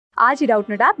आज ही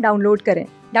Doubtnut app download करें।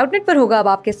 डाउटनट पर होगा अब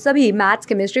आपके सभी मैथ्स,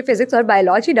 केमिस्ट्री, फिजिक्स और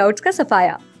बायोलॉजी डाउट्स का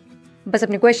सफाया। बस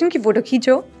अपने क्वेश्चन की फोटो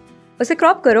खींचो, उसे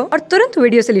क्रॉप करो और तुरंत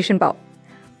वीडियो सोल्यूशन पाओ।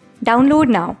 Download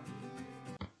now.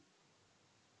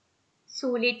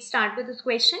 So let's start with this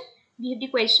question. We have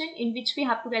the question in which we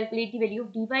have to calculate the value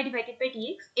of dy divided by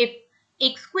dx if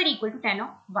x square equal to tan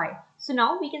of y. So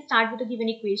now we can start with the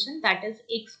given equation, that is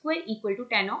x square equal to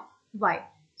tan of y.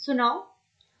 So now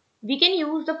we can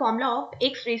use the formula of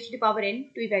x raised to the power n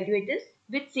to evaluate this,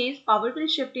 which says power will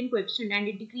shift in coefficient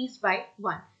and it decrease by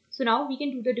 1. So now we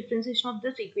can do the differentiation of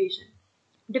this equation.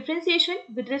 Differentiation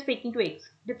with respect to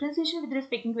x. Differentiation with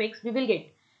respect to x, we will get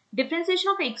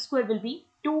differentiation of x square will be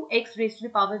 2x raised to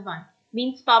the power 1.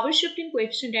 Means power shift in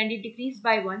coefficient and it decreased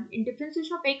by 1. In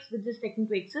differentiation of x with respect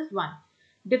to x is 1.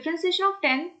 Differentiation of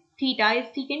tan theta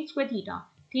is secant square theta.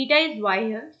 Theta is y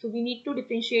here, so we need to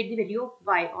differentiate the value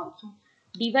of y also.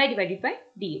 dy divided by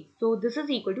dx. So this is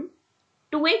equal to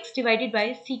 2x divided by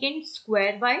secant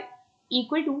square y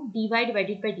equal to dy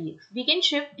divided by dx. We can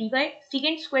shift dy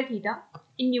secant square theta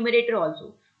in numerator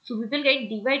also. So we will get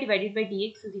dy divided by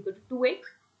dx is equal to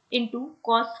 2x into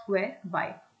cos square y.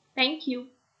 Thank you.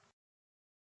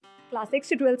 Class 6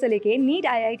 से 12 से लेके NEET,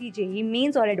 IIT, JEE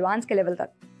mains और advance के level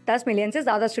तक 10 million से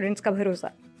ज्यादा students का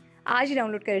भरोसा। आज ही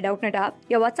डाउनलोड करें डाउटनट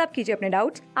ऐप या व्हाट्सएप कीजिए अपने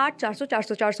डाउट्स 8400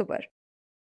 400 400 पर।